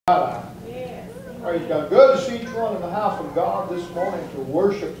Praise God. Good to see each one in the house of God this morning to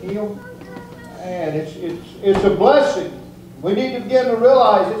worship Him. And it's a blessing. We need to begin to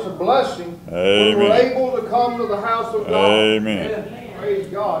realize it's a blessing when we're able to come to the house of God. Amen. Praise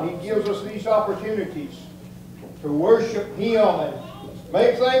God. He gives us these opportunities to worship Him and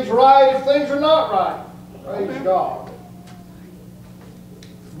make things right if things are not right. Praise God.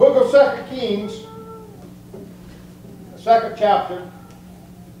 Book of 2 Kings, the 2nd chapter.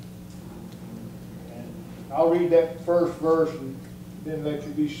 I'll read that first verse and then let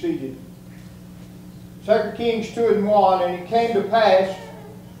you be seated. 2 Kings 2:1, and it came to pass,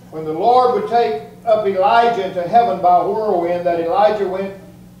 when the Lord would take up Elijah into heaven by a whirlwind, that Elijah went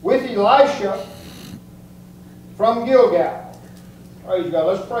with Elisha from Gilgal. Praise God.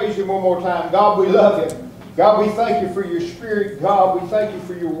 Let's praise Him one more time. God, we love You. God, we thank You for Your Spirit. God, we thank You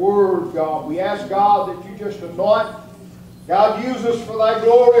for Your Word, God. We ask, God, that You just anoint. God, use us for Thy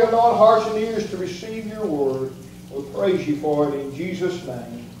glory, anoint hearts and ears to receive Your Word. We'll praise You for it in Jesus'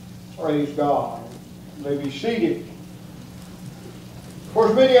 name. Praise God. You may be seated. Of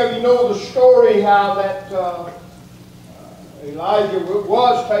course, many of you know the story how that Elijah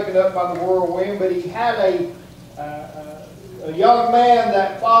was taken up by the whirlwind, but he had a young man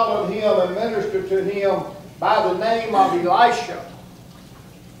that followed him and ministered to him by the name of Elisha.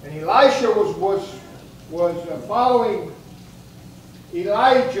 And Elisha was following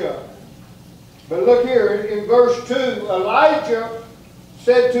Elijah. But look here in verse 2, Elijah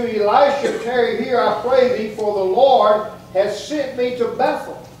said to Elisha, tarry here, I pray thee, for the Lord has sent me to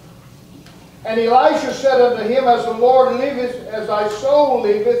Bethel. And Elisha said unto him, as the Lord liveth, as thy soul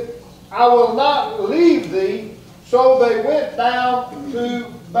liveth, I will not leave thee. So they went down to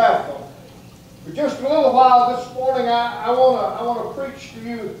Bethel. For just a little while this morning, I want to preach to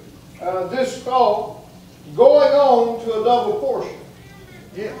you this thought, going on to a double portion.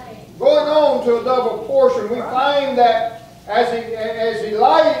 Yeah. Going on to a double portion, we find that as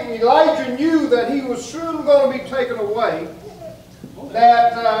Elijah knew that he was soon going to be taken away,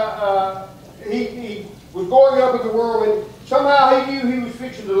 that he was going up in the whirlwind. Somehow he knew he was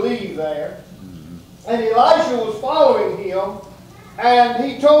fixing to leave there. And Elisha was following him. And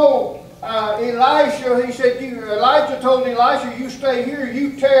he told Elisha, he said, Elijah told Elisha, you stay here,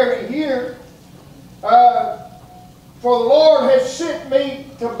 you tarry here. For the Lord has sent me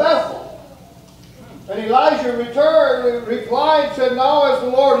to Bethel. And Elijah replied and said, no, as the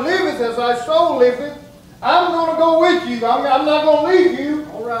Lord liveth, as thy soul liveth, I'm going to go with you. I'm not going to leave you.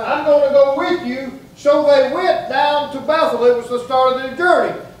 All right. I'm going to go with you. So they went down to Bethel. It was the start of their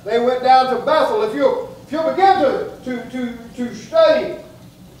journey. They went down to Bethel. If you'll begin to study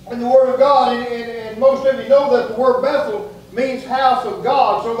in the Word of God, and most of you know that the word Bethel means house of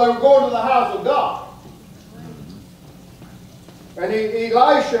God. So they were going to the house of God. And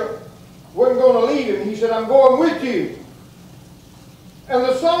Elisha wasn't going to leave him. He said, I'm going with you. And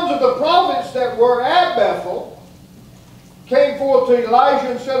the sons of the prophets that were at Bethel came forth to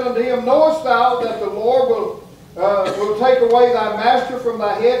Elijah and said unto him, knowest thou that the Lord will take away thy master from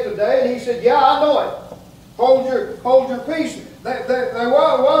thy head today? And he said, yeah, I know it. Hold your peace. They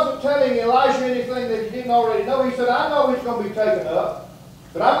wasn't telling Elisha anything that he didn't already know. He said, I know he's going to be taken up,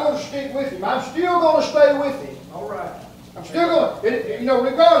 but I'm going to stick with him. I'm still going to stay with him. All right. I'm still going,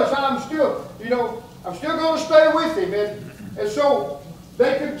 regardless, I'm still going to stay with him. And so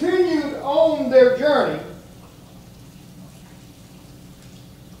they continued on their journey.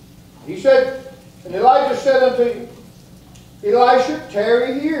 He said, and Elijah said unto Elisha,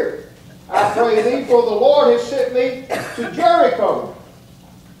 tarry here, I pray thee, for the Lord has sent me to Jericho.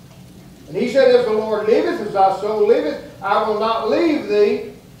 And he said, as the Lord liveth, as thy soul liveth, I will not leave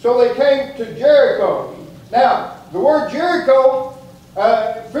thee. So they came to Jericho. Now, the word Jericho,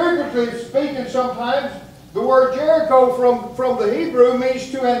 figuratively speaking sometimes, the word Jericho from the Hebrew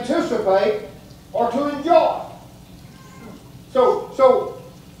means to anticipate or to enjoy. So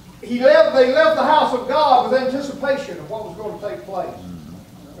they left the house of God with anticipation of what was going to take place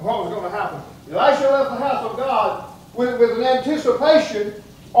and what was going to happen. Elisha left the house of God with an anticipation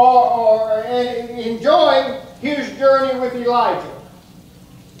or enjoying his journey with Elijah.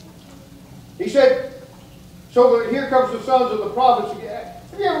 He said, so here comes the sons of the prophets.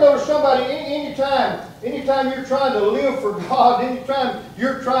 Have you ever noticed somebody, anytime you're trying to live for God, anytime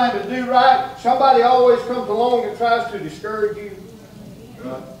you're trying to do right, somebody always comes along and tries to discourage you?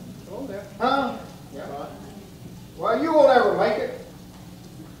 Right. Huh? Yeah. Right. Well, you won't ever make it.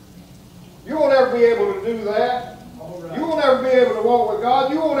 You won't ever be able to do that. Right. You won't ever be able to walk with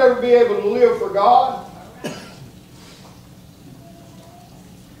God. You won't ever be able to live for God.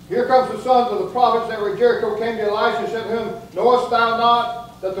 Here comes the sons of the prophets that were at Jericho, came to Elisha and said to him, knowest thou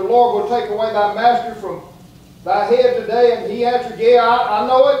not that the Lord will take away thy master from thy head today? And he answered, Yea, I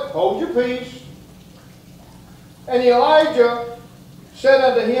know it. Hold your peace. And Elijah said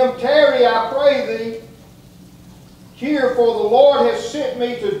unto him, Tarry, I pray thee, here, for the Lord has sent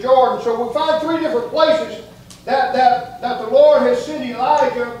me to Jordan. So we find three different places that the Lord has sent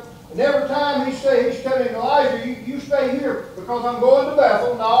Elijah. And every time he's telling Elijah, you stay here because I'm going to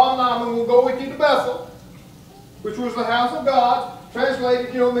Bethel. No, I'm not. I'm going to go with you to Bethel, which was the house of God.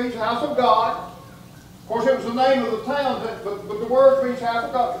 Translated, means house of God. Of course, it was the name of the town, but the word means house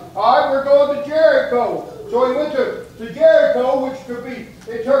of God. All right, we're going to Jericho. So he went to Jericho, which could be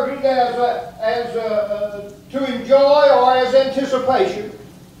interpreted as to enjoy or as anticipation.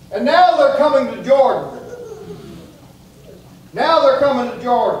 And now they're coming to Jordan. Now they're coming to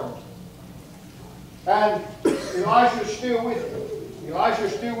Jordan. And Elisha's still with him.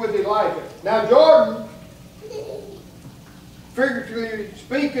 Elisha's still with Elijah. Now Jordan, figuratively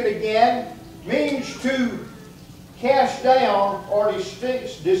speaking again, means to cast down or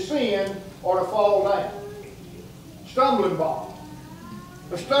descend or to fall down. Stumbling block.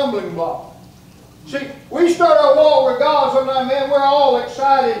 A stumbling block. See, we start our walk with God sometimes, man, we're all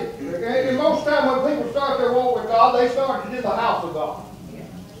excited. And most of the time when people start their walk with God, they start to do the house of God.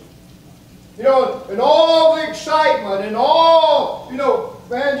 And all the excitement and all,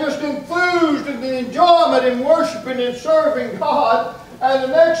 man, just enthused in the enjoyment in worshiping and serving God. And the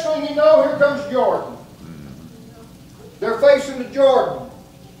next thing you know, here comes Jordan. They're facing the Jordan,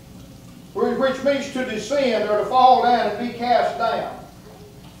 which means to descend or to fall down and be cast down.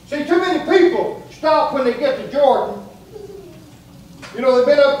 See, too many people stop when they get to Jordan. They've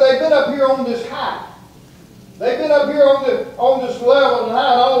been up here on this high. They've been up here on this level and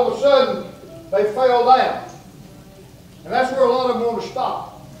high, and all of a sudden they fell down. And that's where a lot of them want to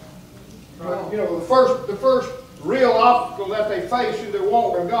stop. Right. The first real obstacle that they face in their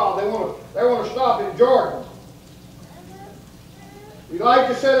walk with God, they want to stop in Jordan.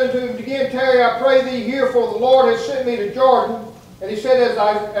 Elijah said unto him again, Tarry, I pray thee here, for the Lord has sent me to Jordan. And he said,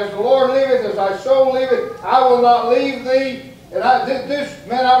 as the Lord liveth, as thy soul liveth, I will not leave thee. And I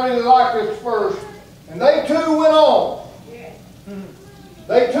really like this verse. And they too went on. Yeah.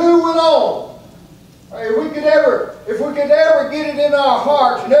 They too went on. If we could ever get it in our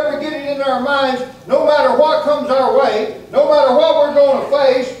hearts, never get it in our minds, no matter what comes our way, no matter what we're going to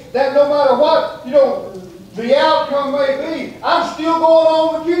face, that no matter what, the outcome may be, I'm still going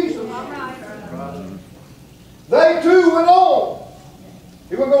on with Jesus. They too went on.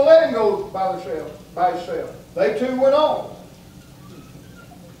 He wasn't going to let him go by himself. They too went on.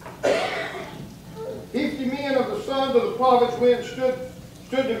 50 men of the sons of the prophets went and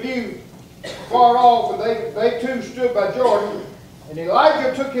stood to view far off, and they too stood by Jordan. And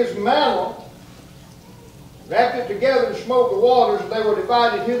Elijah took his mantle, wrapped it together, and smote the waters, and they were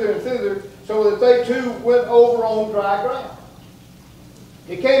divided hither and thither, so that they too went over on dry ground.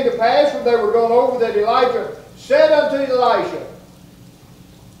 It came to pass when they were gone over that Elijah said unto Elisha,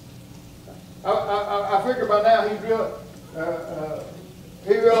 I figure by now he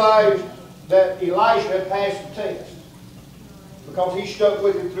realized that Elisha had passed the test, because he stuck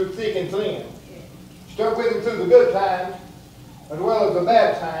with him through thick and thin. Stuck with him through the good times as well as the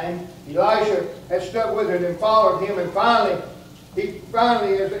bad times. Elisha had stuck with him and followed him, and finally,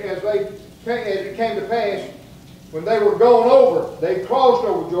 as it came to pass, when they were going over, they crossed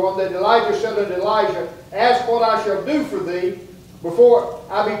over Jordan, that Elijah said unto Elisha, Ask what I shall do for thee before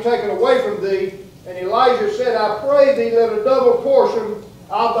I be taken away from thee. And Elijah said, I pray thee, let a double portion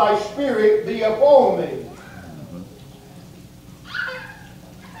of thy spirit be upon me.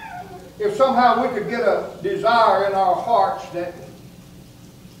 If somehow we could get a desire in our hearts that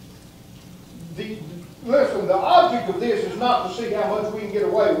listen, the object of this is not to see how much we can get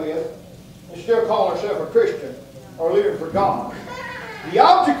away with and still call ourselves a Christian or living for God. The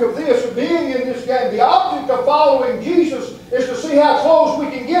object of this, being in this game, the object of following Jesus is to see how close we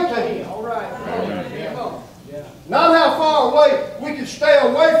can get to Him. All right. Yeah. Not how far away we can stay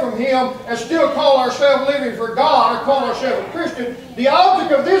away from Him and still call ourselves living for God or call ourselves a Christian. The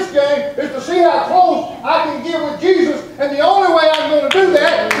object of this game is to see how close I can get with Jesus, and the only way I'm going to do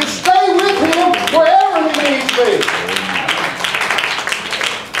that is stay with Him wherever He needs me.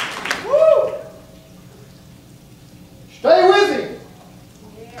 Woo! Stay with Him.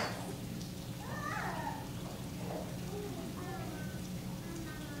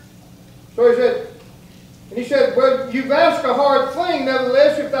 So he said, well, you've asked a hard thing,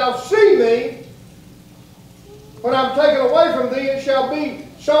 nevertheless, if thou see me, when I'm taken away from thee, it shall be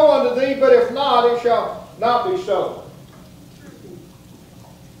so unto thee, but if not, it shall not be so.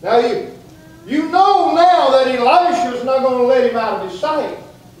 Now you know now that Elisha is not going to let him out of his sight.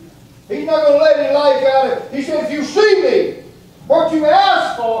 He's not going to let his life out of it. He said, if you see me, what you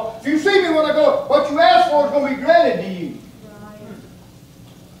ask for, if you see me when I go, what you ask for is going to be granted to you.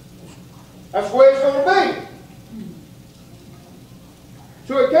 That's the way it's going to be.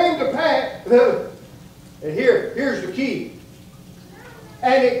 So it came to pass, and here's the key.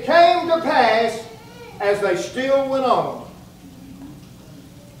 And it came to pass as they still went on.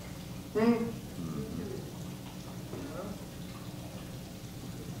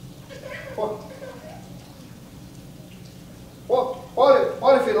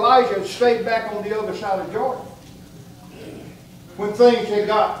 What if Elijah had stayed back on the other side of Jordan when things had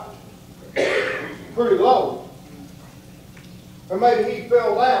got pretty low? Or maybe he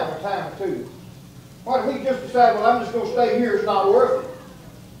fell down a time or two. What if he just decided, well, I'm just going to stay here, it's not worth it?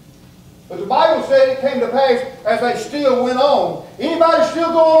 But the Bible said it came to pass as they still went on. Anybody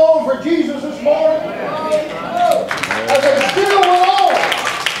still going on for Jesus this morning? As they still went on.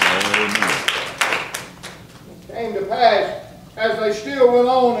 It came to pass as they still went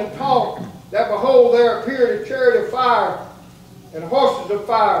on and talked, that behold, there appeared a chariot of fire and horses of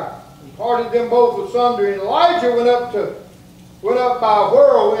fire, and parted them both asunder. And Elijah went up by a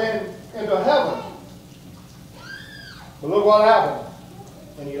whirlwind into heaven. But look what happened.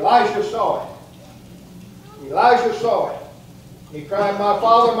 And Elisha saw it. Elijah saw it. He cried, my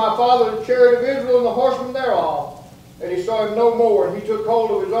father, the chariot of Israel and the horsemen thereof. And he saw him no more. And he took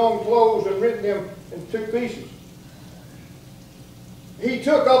hold of his own clothes and rent them in 2 pieces. He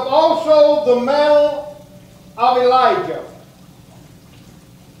took up also the mantle of Elijah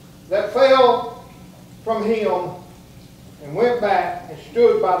that fell from him, and went back and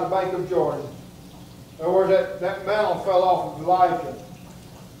stood by the bank of Jordan. In other words, that mantle fell off of Elijah.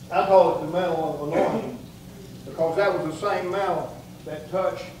 I call it the mantle of anointing, because that was the same mantle that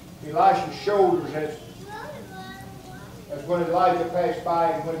touched Elisha's shoulders as when Elijah passed by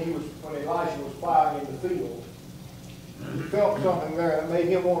and when Elisha was plowing in the field. He felt something there that made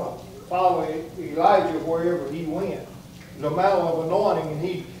him want to follow Elijah wherever he went. The mantle of anointing, and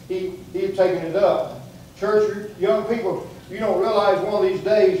he had taken it up. Church, young people, you don't realize one of these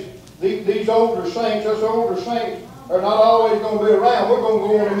days, these older saints, us older saints, are not always going to be around. We're going to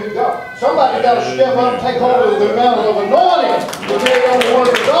go on and meet God. Somebody's got to step up and take hold of the mantle of anointing to carry on the word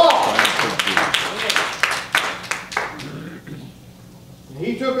of God. And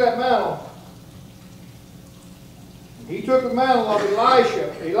he took that mantle. He took the mantle of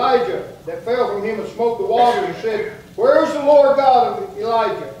Elijah that fell from him and smote the waters, and said, where is the Lord God of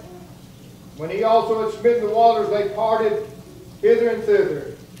Elijah? When he also had smitten the waters, they parted hither and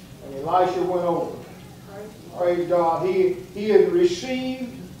thither, and Elisha went over. Praise God. He had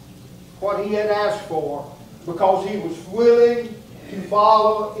received what he had asked for, because he was willing to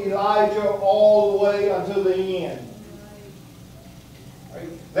follow Elijah all the way until the end.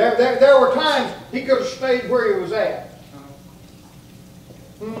 There were times he could have stayed where he was at.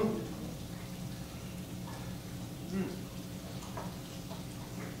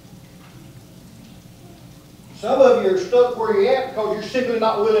 Some of you are stuck where you're at because you're simply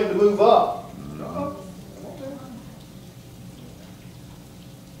not willing to move up. No.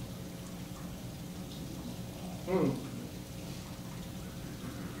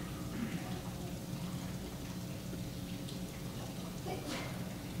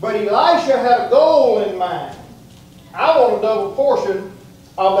 But Elisha had a goal in mind. I want a double portion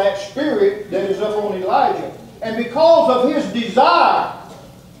of that spirit that is up on Elijah. And because of his desire,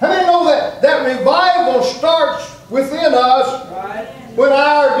 how many know that revival starts within us when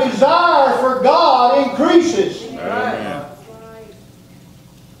our desire for God increases? Right.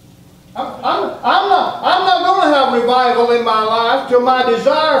 I'm not going to have revival in my life till my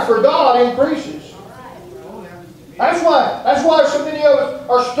desire for God increases. That's why so many of us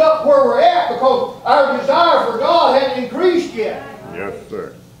are stuck where we're at, because our desire for God hasn't increased yet. Yes,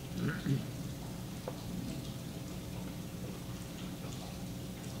 sir.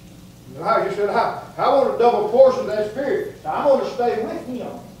 I just said, I want a double portion of that spirit. I want to stay with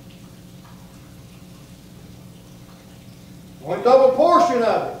Him. I want a double portion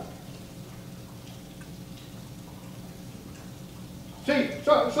of it. See,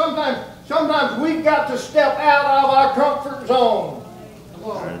 sometimes we've got to step out of our comfort zone. Come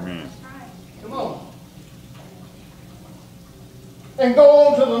on. Amen. Come on. And go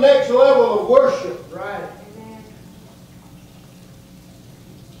on to the next level of worship. Right.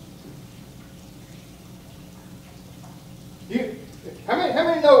 How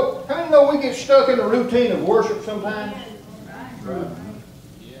many know we get stuck in the routine of worship sometimes? Right.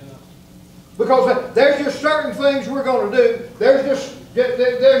 Yeah. Because there's just certain things we're going to do. There's just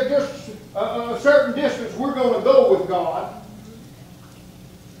a certain distance we're going to go with God.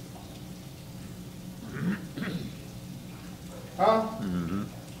 Huh? Mm-hmm.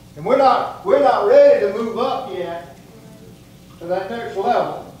 And we're not ready to move up yet to that next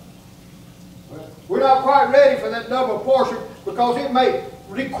level. We're not quite ready for that double portion because it may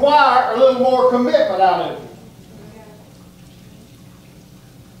require a little more commitment out of you.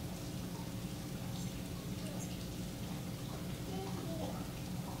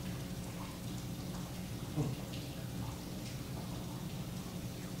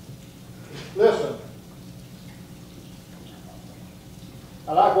 Listen,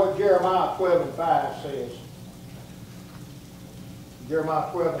 I like what Jeremiah 12 and 5 says.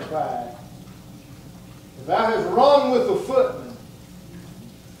 Jeremiah 12 and 5. If thou hast run with the footmen,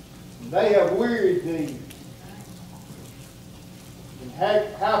 and they have wearied thee, then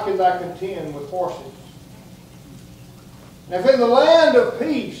how can thou contend with horses? And if in the land of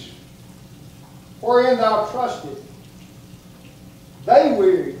peace, wherein thou trusted, they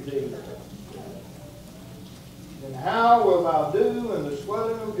wearied thee, then how wilt thou do in the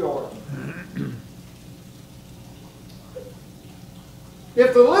swelling of Jordan?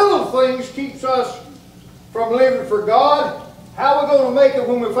 If the little things keeps us from living for God, how are we going to make it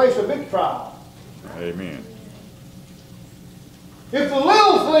when we face a big trial? Amen. If the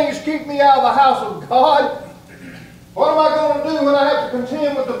little things keep me out of the house of God, what am I going to do when I have to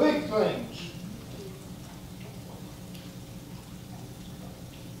contend with the big things?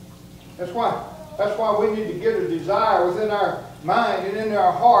 That's why we need to get a desire within our mind and in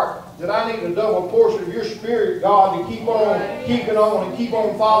our heart that I need a double portion of your Spirit, God, to keep on keeping on and keep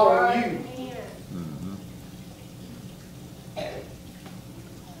on following you. Mm-hmm.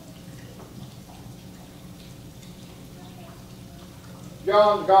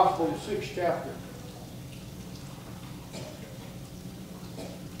 John's Gospel, the 6th chapter.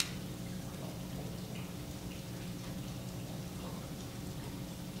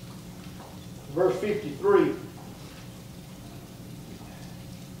 Verse 53.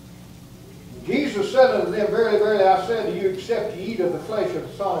 Jesus said unto them, Verily, verily, I say unto you, except ye eat of the flesh of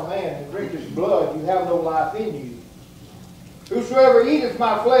the Son of Man and drink his blood, you have no life in you. Whosoever eateth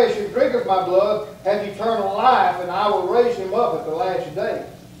my flesh and drinketh my blood hath eternal life, and I will raise him up at the last day.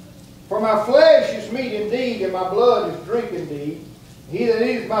 For my flesh is meat indeed, and my blood is drink indeed. He that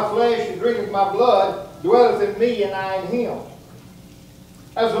eateth my flesh and drinketh my blood dwelleth in me, and I in him.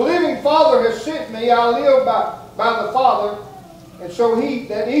 As the living Father has sent me, I live by the Father, and so he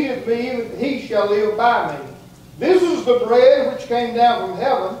that eateth me, even he shall live by me. This is the bread which came down from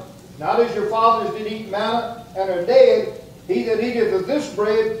heaven, not as your fathers did eat manna and are dead. He that eateth of this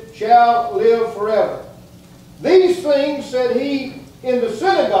bread shall live forever. These things said he in the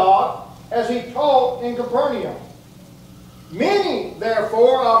synagogue as he taught in Capernaum. Many,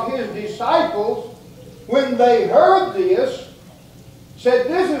 therefore, of his disciples, when they heard this, said,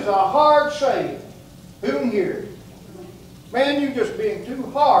 This is a hard saying. Who can hear it? Man, you're just being too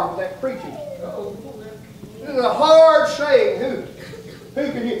hard with that preaching. This is a hard saying.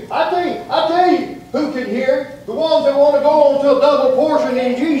 Who can hear? I tell you, who can hear it? The ones that want to go on to a double portion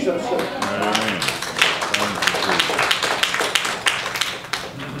in Jesus. Amen.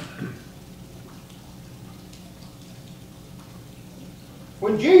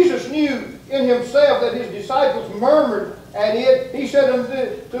 When Jesus knew in himself that his disciples murmured at it, he said to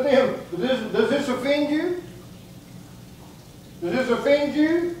them, Does this offend you? Does this offend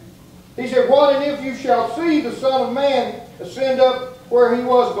you? He said, What and if you shall see the Son of Man ascend up where he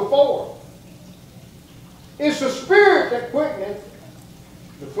was before? It's the Spirit that quickeneth,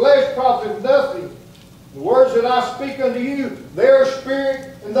 the flesh profiteth nothing. The words that I speak unto you, they are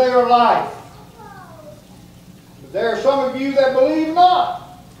spirit and they are life. But there are some of you that believe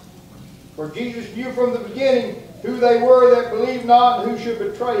not. For Jesus knew from the beginning who they were that believed not and who should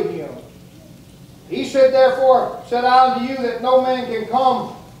betray him. He said, Therefore said I unto you that no man can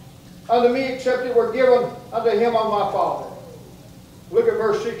come unto me except it were given unto him of my Father. Look at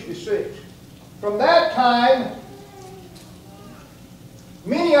verse 66. From that time,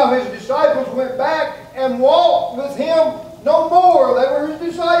 many of his disciples went back and walked with him no more. They were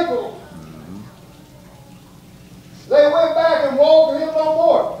his disciples. They went back and walked with him no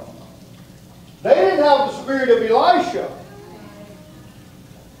more. They didn't have the spirit of Elisha.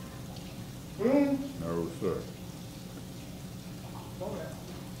 No, sir.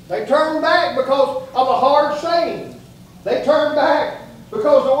 They turned back because of a hard saying. They turned back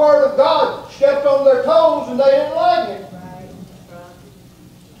because the Word of God stepped on their toes and they didn't like it.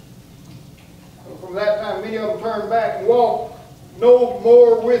 So from that time, many of them turned back and walked no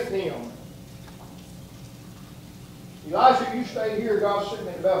more with him. Elisha, you stay here. God sent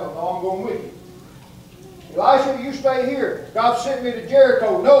me to Bethel. No, I'm going with you. Elisha, you stay here. God sent me to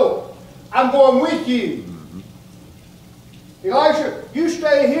Jericho. No, I'm going with you. Elisha, you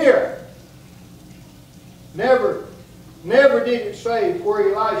stay here. Never did it say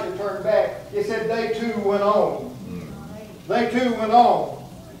where Elisha turned back. It said they too went on. They too went on.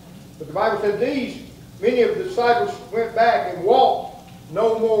 But the Bible said many of the disciples went back and walked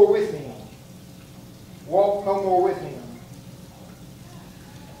no more with him. Walked no more with him.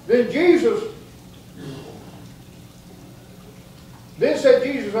 Then said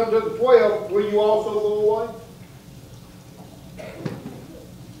Jesus unto the 12, will you also go away?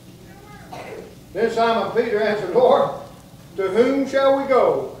 Then Simon Peter answered, Lord, to whom shall we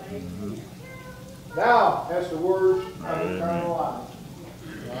go? Thou hast the words of eternal life.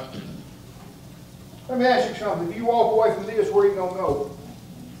 Let me ask you something. If you walk away from this, where are you going to go?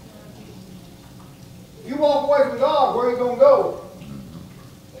 If you walk away from God, where are you going to go?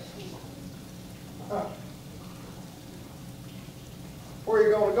 Where are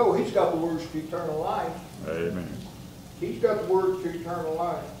you going to go? He's got the words to eternal life. Amen. He's got the words to eternal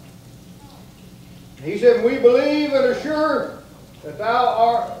life. He said, we believe and are sure that thou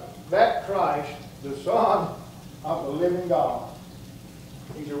art that Christ, the Son of the living God.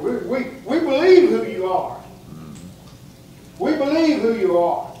 He said, we believe who you are. We believe who you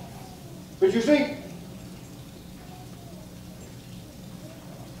are. But you see,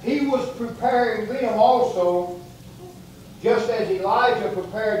 he was preparing them also, just as Elijah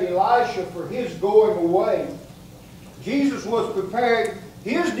prepared Elisha for his going away. Jesus was preparing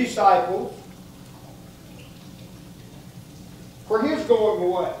his disciples for his going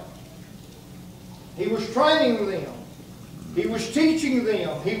away. He was training them. He was teaching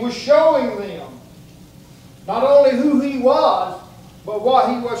them. He was showing them not only who he was, but what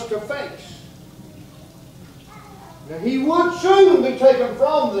he was to face. That he would soon be taken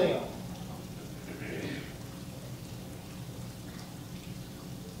from them.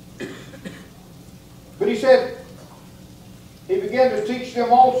 But he said, he began to teach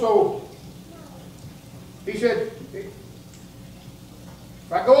them also. He said, if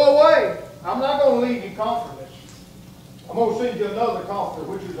I go away, I'm not going to leave you comfortless. I'm going to send you another comforter,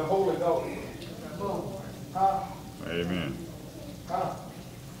 which is the Holy Ghost. Amen.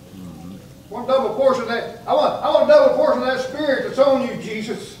 One double portion of that. I want a double portion of that Spirit that's on you,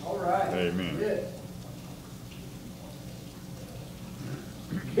 Jesus. All right. Amen. Yeah.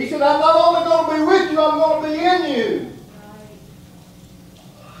 He said, I'm not only going to be with you, I'm going to be in you.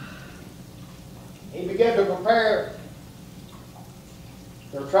 He began to prepare.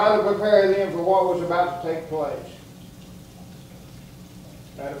 They're trying to prepare them for what was about to take place.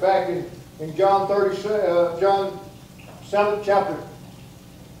 Matter of fact, in John 7th chapter,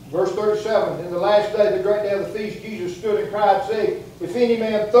 verse 37, in the last day, the great day of the feast, Jesus stood and cried, saying, if any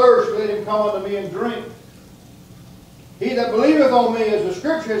man thirst, let him come unto me and drink. He that believeth on me, as the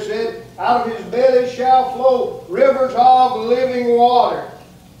Scripture has said, out of his belly shall flow rivers of living water.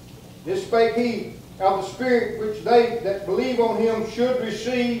 This spake he of the Spirit which they that believe on him should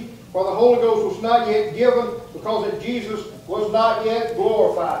receive, for the Holy Ghost was not yet given, because that Jesus was not yet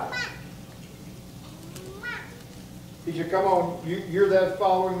glorified. He said, come on, you're that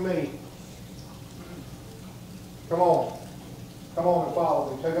following me. Come on. Come on and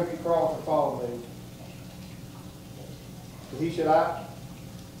follow me. Take up your cross and follow me. But he said, I'm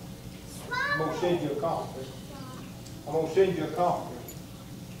going to send you a comforter. I'm going to send you a comforter.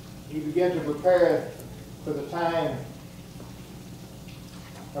 He began to prepare for the time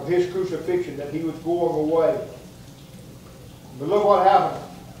of his crucifixion, that he was going away. But look what happened.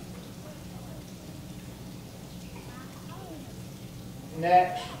 In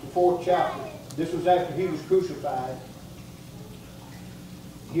Acts, the 4th chapter, this was after he was crucified.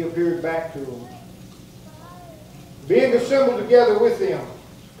 He appeared back to them. Being assembled together with them,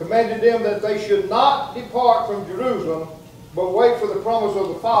 commanded them that they should not depart from Jerusalem, but wait for the promise of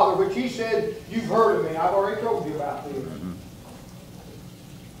the Father, which he said, you've heard of me. I've already told you about this.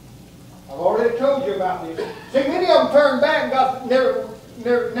 I've already told you about this. See, many of them turned back and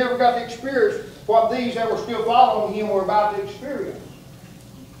never got to experience what these that were still following him were about to experience.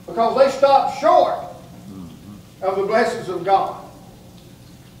 Because they stopped short of the blessings of God.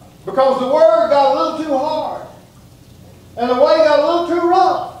 Because the Word got a little too hard. And the way got a little too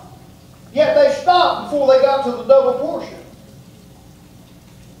rough. Yet they stopped before they got to the double portion.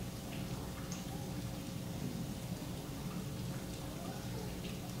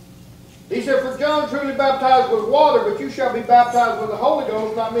 He said, for John truly baptized with water, but you shall be baptized with the Holy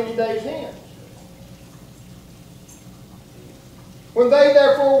Ghost not many days hence. When they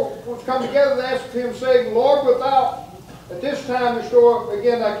therefore was come together, they asked him, saying, Lord, wilt thou at this time restore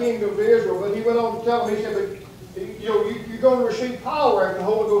again thy kingdom to Israel? But he went on to tell them, he said, but you're going to receive power after the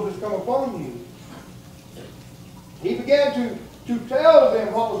Holy Ghost has come upon you. He began began to tell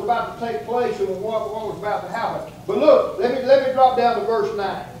them what was about to take place and what was about to happen. But look, let me drop down to verse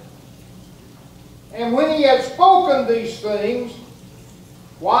 9. And when he had spoken these things,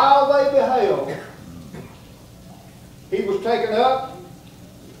 while they beheld, he was taken up,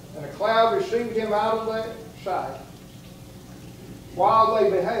 and a cloud received him out of their sight. While they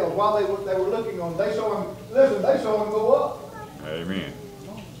beheld, while they were looking on him, they saw him, listen, they saw him go up. Amen.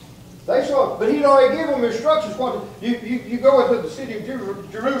 They saw, but he'd already given them instructions. You go into the city of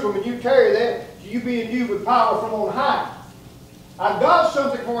Jerusalem and you carry that, you be endued with power from on high. I've got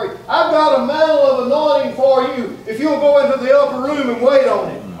something for you. I've got a mantle of anointing for you if you'll go into the upper room and wait on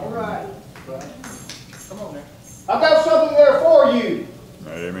it. All right. Come on now. I've got something there for you.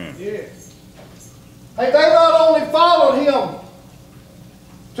 Amen. Yeah. Hey, they not only followed him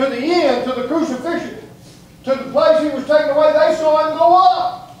to the end, to the crucifixion, to the place he was taken away, they saw him go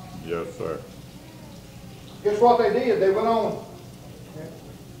up. Yes, sir. Guess what they did? They went on.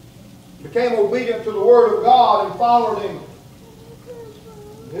 Became obedient to the Word of God and followed him.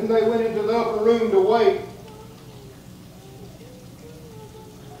 Then they went into the upper room to wait.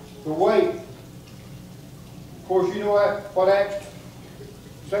 To wait. Of course, you know what Acts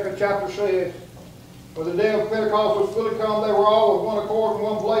 2nd chapter says. When the day of Pentecost was fully come, they were all with one accord in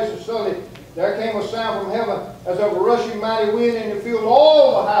one place, and suddenly there came a sound from heaven as of a rushing mighty wind, and it filled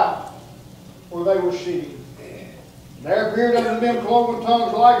all the house where they were sitting. And there appeared unto them cloven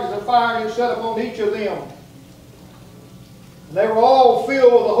tongues like as a fire, and it set upon each of them. And they were all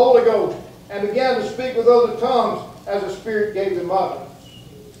filled with the Holy Ghost, and began to speak with other tongues as the Spirit gave them utterance.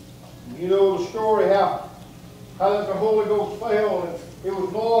 You know the story how that the Holy Ghost fell, and it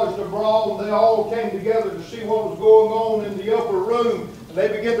was noised abroad, and they all came together to see what was going on in the upper room. And they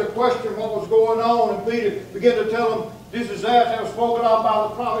began to question what was going on, and Peter began to tell them, this is that was spoken of by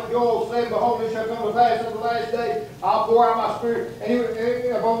the prophet Joel, saying, behold, it shall come to pass in the last day, I'll pour out my Spirit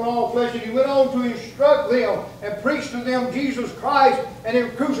upon all flesh. And he went on to instruct them and preach to them Jesus Christ and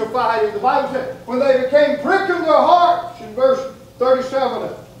him crucified. And the Bible said, when they became pricked in their hearts, in verse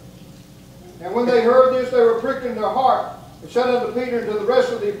 37, and when they heard this, they were pricked in their heart, and said unto Peter and to the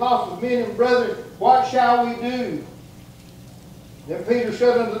rest of the apostles, men and brethren, what shall we do? Then Peter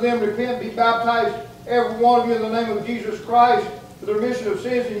said unto them, repent, be baptized, every one of you, in the name of Jesus Christ, for the remission of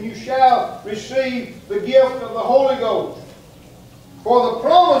sins, and you shall receive the gift of the Holy Ghost. For the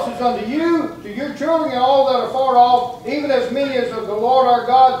promise is unto you, to your children, and all that are far off, even as many as of the Lord our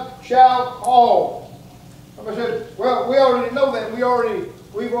God shall call. I said, well, we already know that.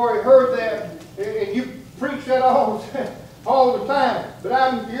 We've already heard that, and you preach that all the time. But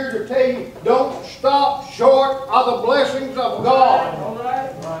I'm here to tell you, don't stop short of the blessings of God. All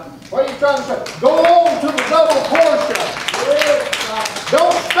right. What are you trying to say? Go on to the double portion.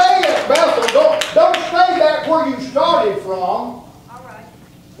 Don't stay at Bethel. Don't stay back where you started from. All right.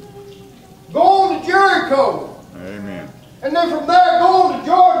 Go on to Jericho. Amen. And then from there, go on to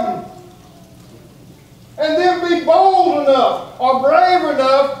Jordan. And then be bold enough or brave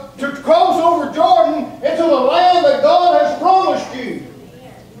enough to cross over Jordan into the land that God has promised you.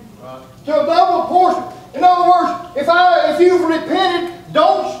 To a double portion. In other words, if you've repented,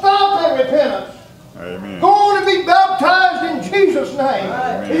 don't stop at repentance. Amen. Go on and be baptized in Jesus' name.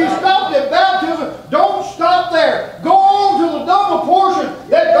 Amen. If you stopped at baptism, don't stop there. Go on to the double portion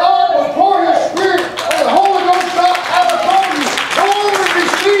that God will pour His Spirit and the Holy Ghost out upon you. Go on and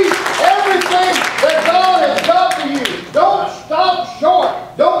receive everything that God has got for you. Don't stop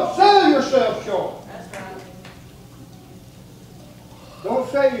short. Don't sell yourself short. That's right. Don't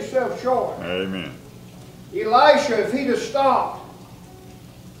sell yourself short. Amen. Elisha, if he'd have stopped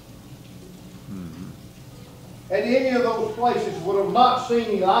at any of those places, would have not seen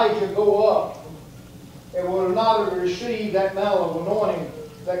Elijah go up and would have not have received that mantle of anointing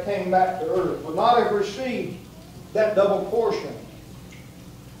that came back to earth, would not have received that double portion.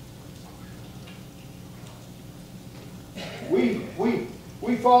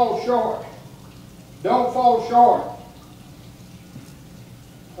 We fall short. Don't fall short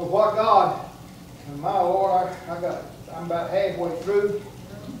of what God, and my Lord, I'm about halfway through,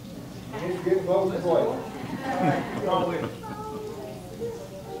 and it's getting close to 12.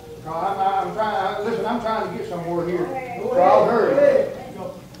 I'm trying to get somewhere here. So I'll hurry.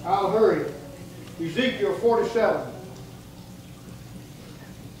 I'll hurry. Ezekiel 47.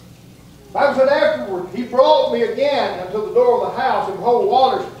 The Bible said afterward, he brought me again unto the door of the house, and behold,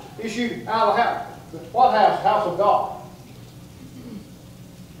 waters issued out of the house. What house? House of God.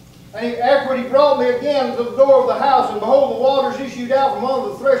 And afterward he brought me again to the door of the house, and behold, the waters issued out from under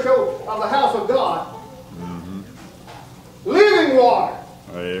the threshold of the house of God. Living water.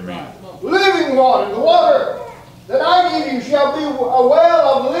 Amen. Living water. The water that I give you shall be a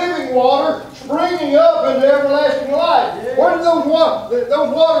well of living water springing up into everlasting life. Yes. Where did those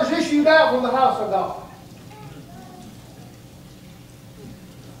waters issued out from the house of God?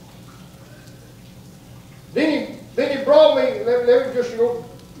 Then he brought me, they were just,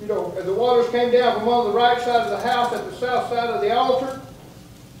 as the waters came down from on the right side of the house at the south side of the altar,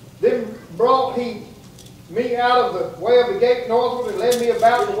 then brought he me out of the way of the gate northward and led me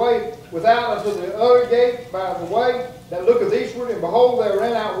about the way without unto the other gate by the way that looketh eastward, and behold, there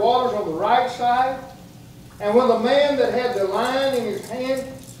ran out waters on the right side. And when the man that had the line in his hand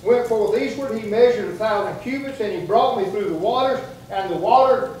went forth eastward, he measured 1,000 cubits, and he brought me through the waters, and the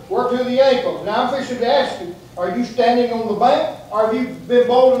water were to the ankles. Now I'm fixing to ask you, are you standing on the bank, or have you been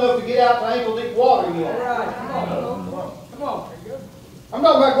bold enough to get out to ankle deep water yet? All right, come on. Come on. I'm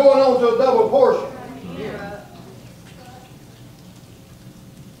talking about going on to a double portion.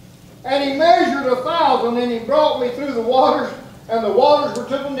 And he measured 1,000, and he brought me through the waters, and the waters were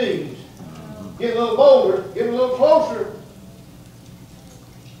to the knees. Get a little bolder, get a little closer.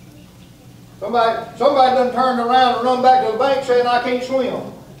 Somebody done turned around and run back to the bank saying, I can't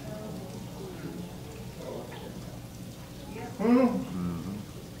swim.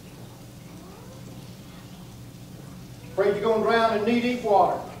 Afraid you're going to drown in knee-deep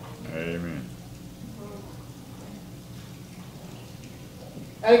water. Amen.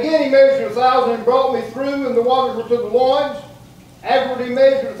 And again he measured 1,000 and brought me through, and the waters were to the loins. Afterward he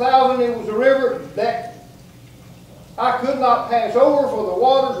measured 1,000, it was a river that I could not pass over, for the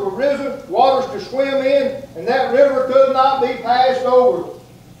waters were risen, waters to swim in, and that river could not be passed over.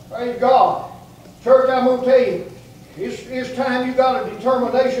 Praise God. Church, I'm going to tell you, it's time you got a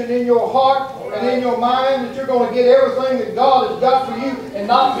determination in your heart and in your mind that you're going to get everything that God has got for you and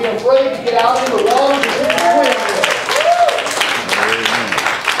not be afraid to get out in the waters and swim in.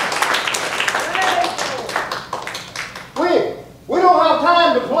 We don't have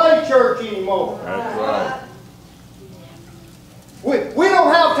time to play church anymore. That's right. We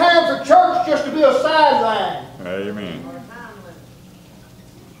don't have time for church just to be a sideline. Amen.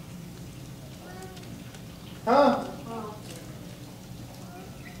 Huh?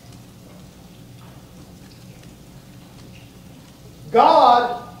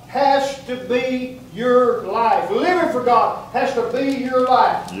 God has to be your life. Living for God has to be your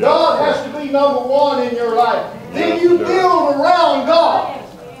life. Yes, God has to be number one in your life. Then you build around God.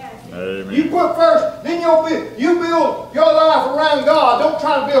 Amen. You put first, then you build your life around God. Don't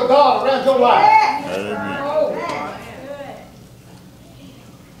try to build God around your life. Amen.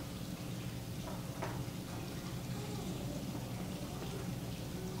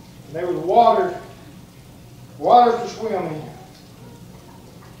 And there was waters to swim in.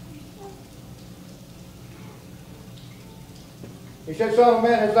 He said, Son of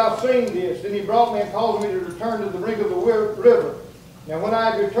man, hast thou seen this? Then he brought me and caused me to return to the brink of the river. Now when I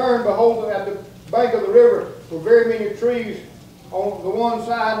had returned, behold, at the bank of the river were very many trees on the one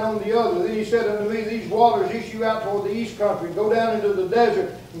side and on the other. Then he said unto me, These waters issue out toward the east country, go down into the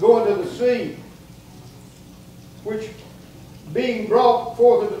desert, and go into the sea, which being brought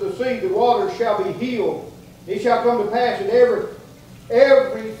forth into the sea, the waters shall be healed. It shall come to pass that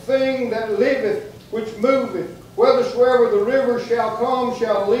everything that liveth, which moveth, whithersoever the river shall come,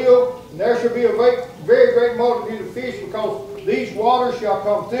 shall live, and there shall be a very great multitude of fish, because these waters shall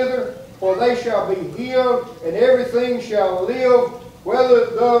come thither, for they shall be healed, and everything shall live, whether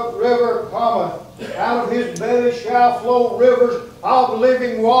the river cometh. Out of his belly shall flow rivers of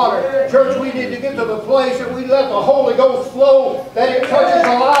living water. Church, we need to get to the place that we let the Holy Ghost flow, that it touches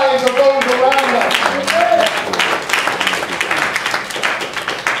the lives of those around us.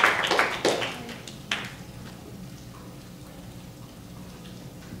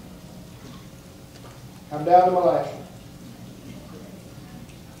 I'm down to my last one.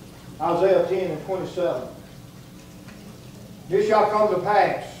 Isaiah 10 and 27. This shall come to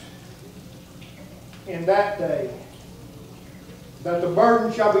pass in that day, that the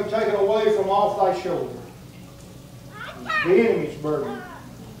burden shall be taken away from off thy shoulder. The enemy's burden.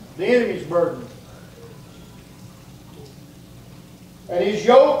 The enemy's burden. And his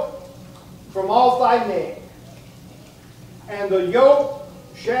yoke from off thy neck. And the yoke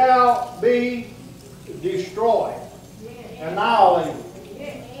shall be destroyed, annihilated.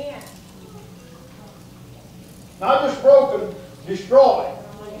 Not just broken, destroyed.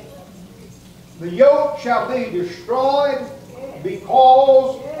 The yoke shall be destroyed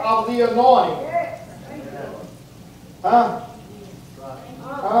because of the anointing. Huh?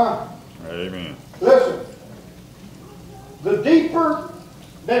 Huh? Amen. Listen. The deeper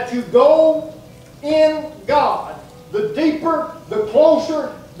that you go in God, the deeper, the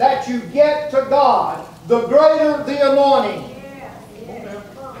closer that you get to God, the greater the anointing.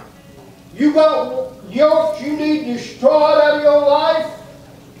 You got yokes you need destroyed out of your life.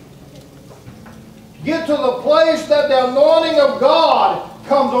 Get to the place that the anointing of God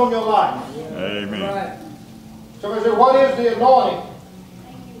comes on your life. Amen. Somebody said, what is the anointing?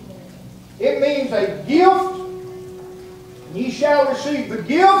 It means a gift. Ye shall receive the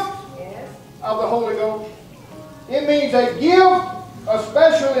gift of the Holy Ghost. It means a gift, a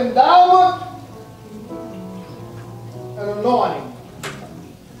special endowment, an anointing.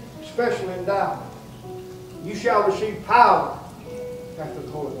 Special endowment. You shall receive power after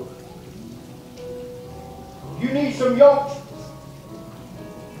the Holy Ghost. You need some yokes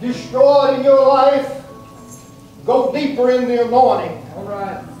destroyed in your life. Go deeper in the anointing. All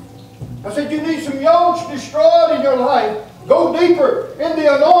right. I said you need some yokes destroyed in your life. Go deeper in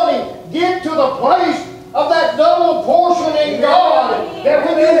the anointing. Get to the place of that double portion in God. That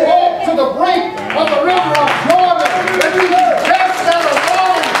when you walk to the brink of the river of Jordan, that you can test that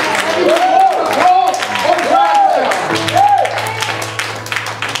anointing and you can walk across on dry ground.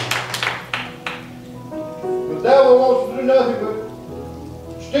 The devil wants to do nothing but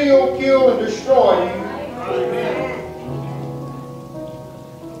steal, kill, and destroy you.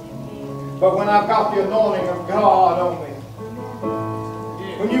 But when I've got the anointing of God on me,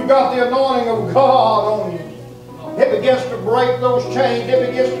 when you've got the anointing of God on you, it begins to break those chains. It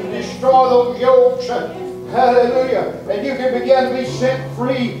begins to destroy those yokes. Hallelujah. And you can begin to be set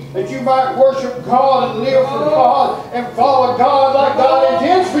free, that you might worship God and live for God and follow God like God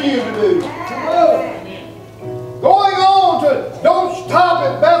intends for you to do. Going on to, don't stop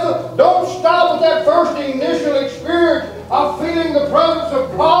at Bethel. Don't stop at that first initial experience of feeling the presence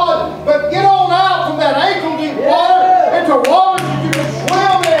of God, but get on out from that ankle-deep water into waters that you can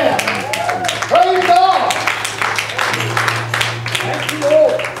swim in. Praise God. Thank you,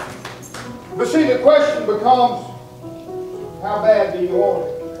 Lord. But see, the question becomes, how bad do you want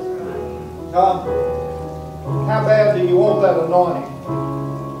it? How bad do you want that anointing?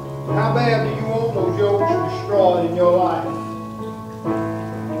 How bad do you want those yokes destroyed in your life?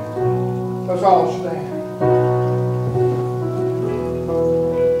 Let's all stand.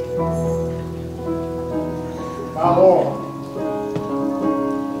 My Lord.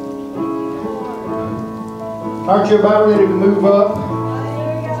 Aren't you about ready to move up?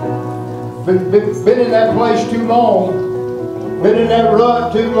 Been in that place too long. Been in that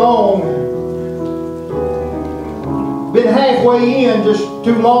rut too long. Been halfway in just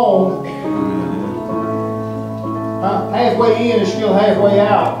too long. Halfway in is still halfway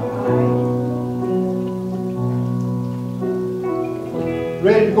out.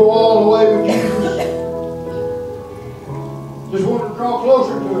 Ready to go all the way with Jesus. Just want to draw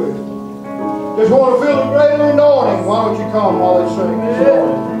closer to Him. Just want to feel the greater anointing. Why don't you come while they sing this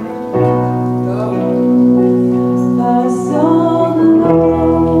morning?